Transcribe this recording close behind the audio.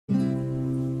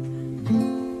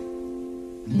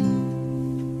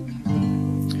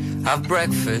Have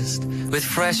breakfast with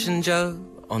Fresh and Joe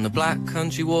on the Black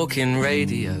Country Walking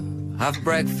Radio. Have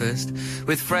breakfast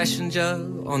with Fresh and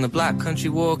Joe on the Black Country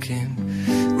Walking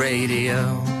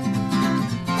Radio.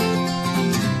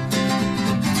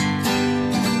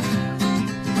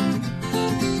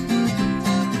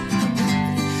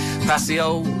 Past the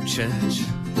old church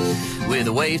with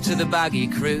a wave to the baggy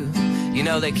crew. You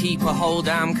know they keep a whole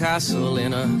damn castle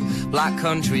in a black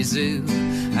country zoo.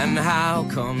 And how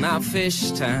come that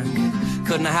fish tank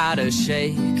couldn't have had a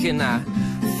shake in that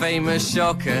famous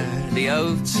shocker, the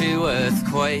O2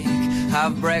 earthquake?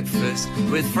 Have breakfast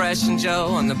with Fresh and Joe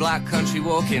on the Black Country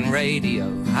Walking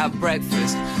Radio. Have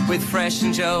breakfast with Fresh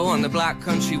and Joe on the Black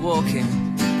Country Walking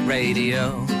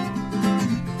Radio.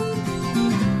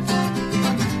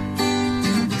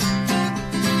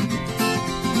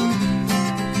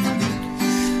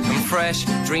 And Fresh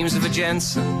dreams of a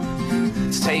Jensen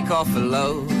to take off a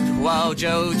load, while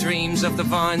Joe dreams of the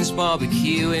Vines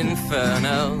barbecue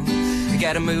inferno.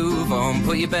 Get a move on,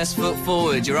 put your best foot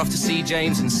forward, you're off to see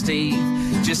James and Steve.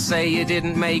 Just say you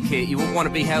didn't make it, you won't want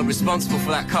to be held responsible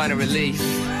for that kind of relief.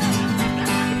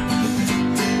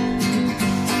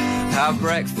 Have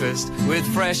breakfast with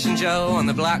Fresh and Joe on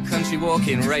the Black Country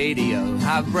Walking Radio.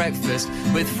 Have breakfast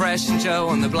with Fresh and Joe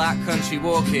on the Black Country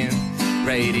Walking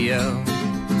Radio.